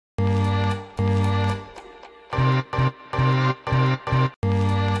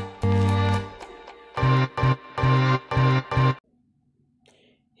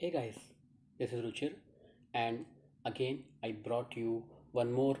this is Ruchir, and again I brought you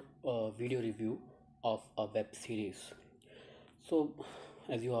one more video review of a web series. So,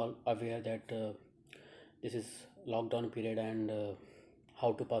 as you all aware that this is lockdown period and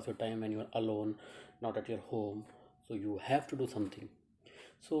how to pass your time when you are alone, not at your home. So you have to do something.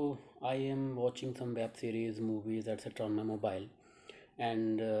 So I am watching some web series, movies, etc. on my mobile.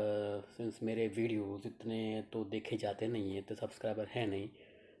 And since मेरे videos इतने तो देखे जाते नहीं हैं, तो subscriber है नहीं,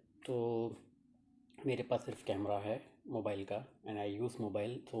 तो मेरे पास सिर्फ कैमरा है मोबाइल का and I use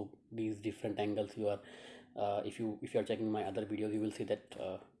mobile. So these different angles you are if you are checking my other videos, you will see that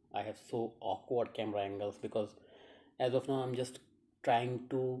I have so awkward camera angles because as of now I'm just trying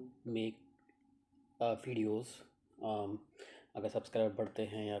to make videos. अगर subscriber बढ़ते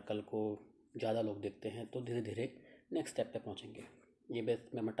हैं या कल को ज़्यादा लोग देखते हैं तो धीरे धीरे नेक्स्ट स्टेप पे पहुँचेंगे. ये बस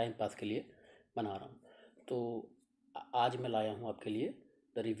मैं टाइम पास के लिए बना रहा हूँ. तो आज मैं लाया हूँ आपके लिए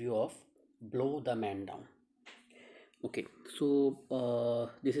the review of blow the man down. Okay, so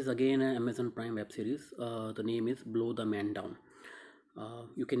this is again an Amazon Prime web series. The name is Blow the Man Down.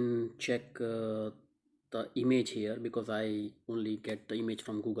 You can check the image here because I only get the image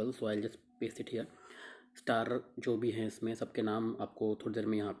from Google, so I'll just paste it here. Star जो भी हैं इसमें सबके नाम आपको थोड़ी देर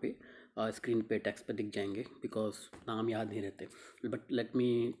में यहाँ पे स्क्रीन पे टेक्स्ट पे दिख जाएंगे बिकॉज नाम याद नहीं रहते. But let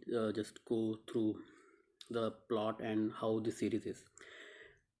me just go through the plot and how this series is.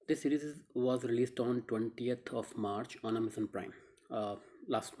 This series was released on 20th of March on Amazon Prime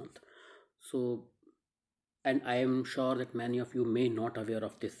last month. So, and I am sure that many of you may not aware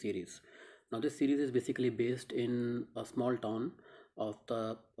of this series. Now, this series is basically based in a small town of the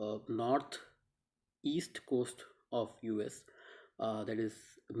northeast coast of US. That is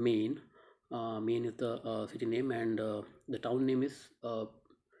Maine. Maine is the city name, and the town name is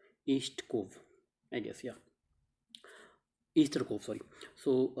East Cove, I guess. Yeah, Easter Cove, sorry.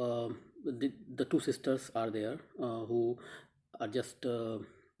 So the two sisters are there who are just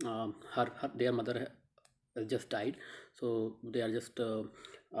their mother has just died, so they are just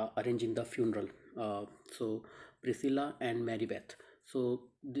arranging the funeral. So Priscilla and Mary Beth. So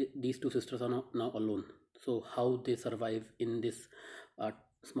these two sisters are now alone. So how they survive in this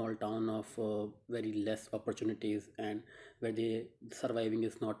small town of very less opportunities and where they surviving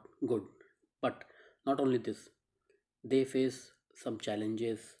is not good. But not only this, they face some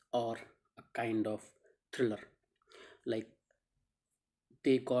challenges or a kind of thriller, like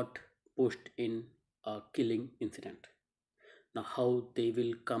they got pushed in a killing incident. Now how they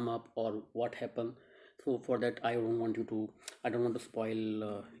will come up or what happened, so for that I don't want to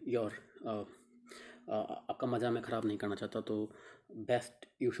spoil your आपका मज़ा मैं ख़राब नहीं करना चाहता, तो best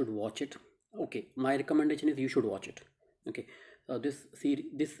you should watch it. Okay, my recommendation is you should watch it. Okay,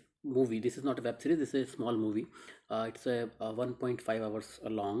 this movie, this is not a web series, this is a small movie. It's a 1.5 hours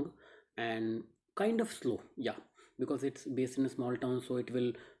long and kind of slow, yeah, because it's based in a small town, so it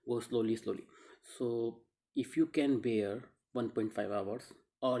will go slowly. So if you can bear 1.5 hours,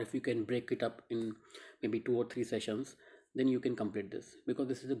 or if you can break it up in maybe 2 or 3 sessions, then you can complete this, because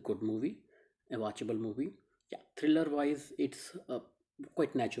this is a good movie, a watchable movie. Yeah, thriller wise it's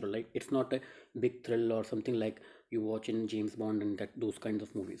quite natural, like it's not a big thrill or something like you watch in James Bond and that those kinds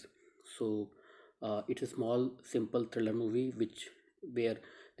of movies. So it's a small simple thriller movie where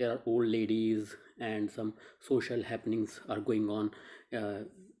there are old ladies and some social happenings are going on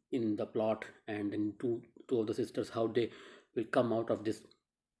in the plot, and then two of the sisters, how they will come out of this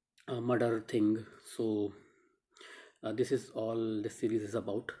murder thing. So this is all this series is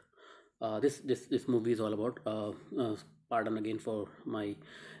about. This movie is all about. Pardon again for my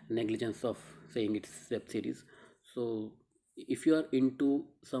negligence of saying it's web series. So if you are into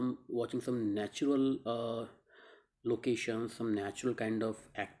some watching some natural locations, some natural kind of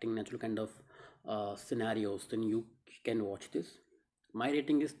acting, natural kind of scenarios, then you can watch this. My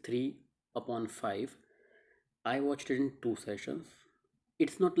rating is 3/5. I watched it in 2 sessions.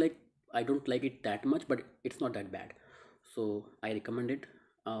 It's not like I don't like it that much, but it's not that bad, so I recommend it.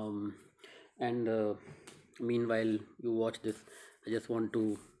 And meanwhile you watch this, I just want to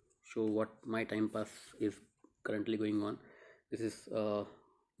show what my time pass is currently going on. This is a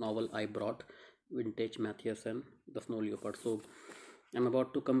novel I brought, Vintage Matthiasson, The Snow Leopard. So I'm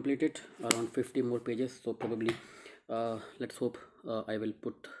about to complete it, around 50 more pages, so probably let's hope I will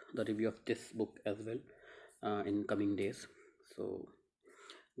put the review of this book as well in coming days. So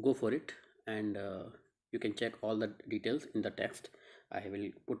go for it, and you can check all the details in the text I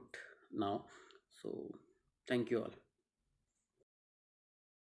will put now. So thank you all.